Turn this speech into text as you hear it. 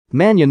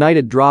Man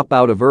United drop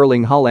out of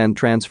Erling Haaland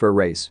transfer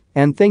race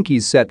and think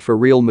he's set for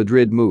Real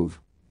Madrid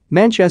move.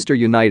 Manchester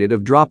United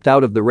have dropped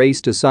out of the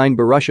race to sign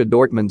Borussia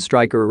Dortmund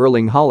striker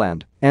Erling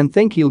Haaland and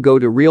think he'll go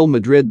to Real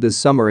Madrid this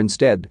summer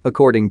instead,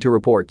 according to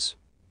reports.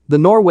 The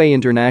Norway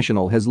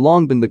international has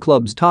long been the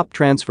club's top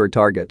transfer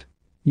target.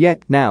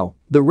 Yet now,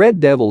 the Red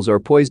Devils are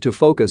poised to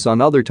focus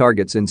on other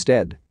targets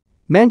instead.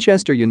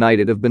 Manchester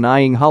United have been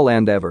eyeing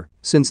Haaland ever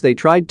since they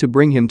tried to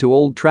bring him to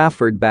Old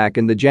Trafford back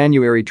in the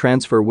January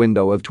transfer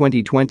window of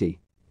 2020.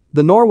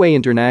 The Norway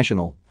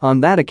international,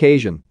 on that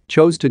occasion,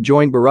 chose to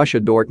join Borussia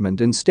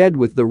Dortmund instead,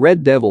 with the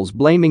Red Devils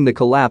blaming the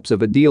collapse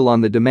of a deal on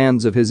the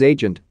demands of his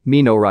agent,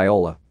 Mino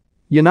Raiola.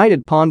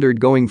 United pondered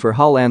going for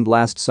Haaland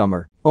last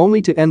summer,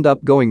 only to end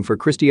up going for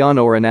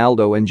Cristiano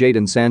Ronaldo and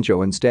Jadon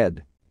Sancho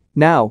instead.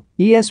 Now,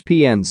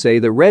 ESPN say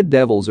the Red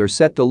Devils are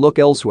set to look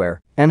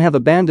elsewhere and have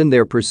abandoned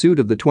their pursuit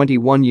of the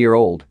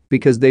 21-year-old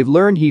because they've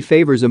learned he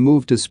favors a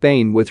move to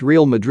Spain with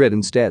Real Madrid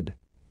instead.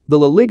 The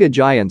La Liga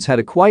giants had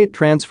a quiet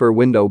transfer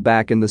window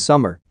back in the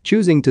summer,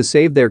 choosing to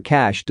save their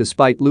cash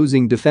despite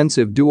losing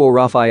defensive duo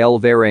Rafael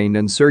Varane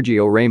and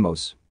Sergio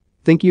Ramos.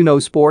 Think you know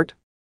sport?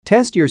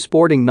 Test your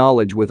sporting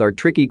knowledge with our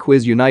tricky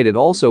quiz. United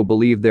also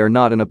believe they're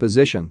not in a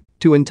position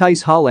to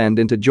entice Haaland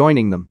into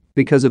joining them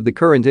because of the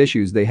current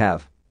issues they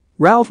have.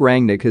 Ralf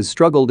Rangnick has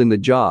struggled in the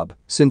job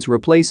since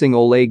replacing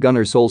Ole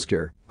Gunnar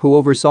Solskjaer, who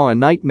oversaw a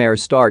nightmare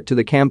start to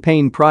the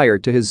campaign prior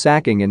to his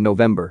sacking in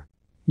November.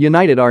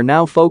 United are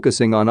now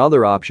focusing on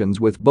other options,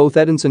 with both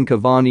Edinson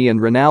Cavani and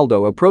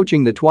Ronaldo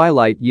approaching the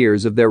twilight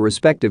years of their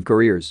respective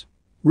careers.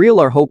 Real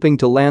are hoping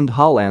to land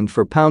Haaland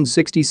for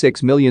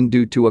 £66 million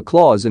due to a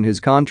clause in his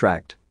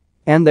contract.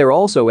 And they're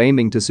also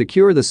aiming to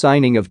secure the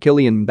signing of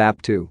Kylian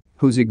Mbappé too,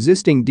 whose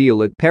existing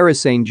deal at Paris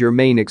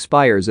Saint-Germain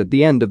expires at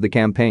the end of the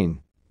campaign.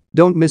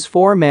 Don't miss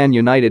four Man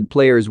United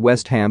players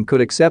West Ham could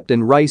accept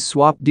in Rice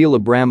swap deal.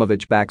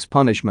 Abramovich backs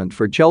punishment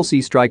for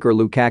Chelsea striker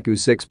Lukaku.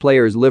 6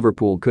 players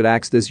Liverpool could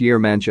axe this year.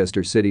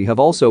 Manchester City have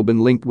also been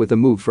linked with a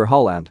move for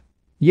Haaland.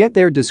 Yet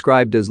they're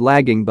described as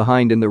lagging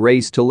behind in the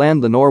race to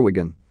land the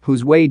Norwegian,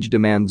 whose wage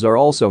demands are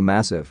also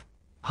massive.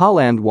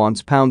 Haaland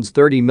wants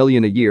 £30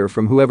 million a year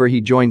from whoever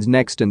he joins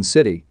next, and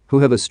City, who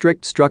have a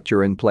strict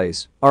structure in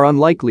place, are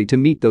unlikely to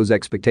meet those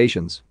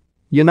expectations.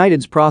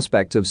 United's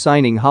prospects of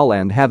signing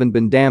Haaland haven't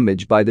been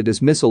damaged by the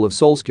dismissal of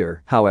Solskjaer,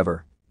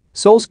 however.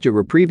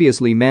 Solskjaer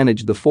previously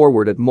managed the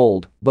forward at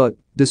Molde, but,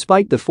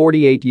 despite the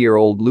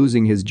 48-year-old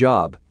losing his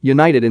job,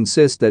 United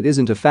insist that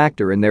isn't a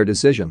factor in their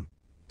decision.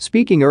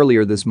 Speaking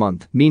earlier this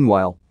month,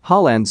 meanwhile,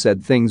 Haaland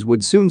said things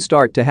would soon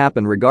start to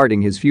happen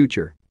regarding his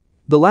future.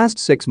 The last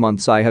 6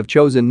 months I have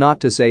chosen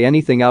not to say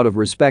anything out of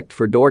respect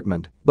for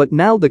Dortmund, but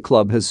now the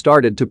club has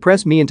started to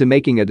press me into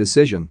making a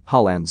decision,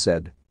 Haaland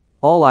said.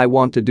 All I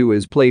want to do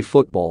is play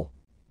football.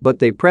 But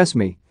they press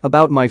me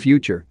about my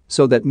future,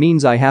 so that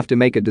means I have to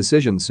make a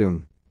decision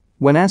soon.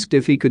 When asked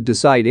if he could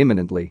decide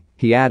imminently,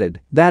 he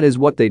added, "That is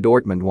what they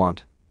Dortmund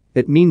want.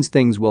 It means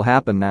things will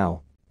happen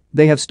now.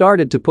 They have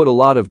started to put a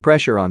lot of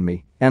pressure on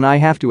me, and I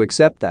have to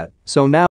accept that, so now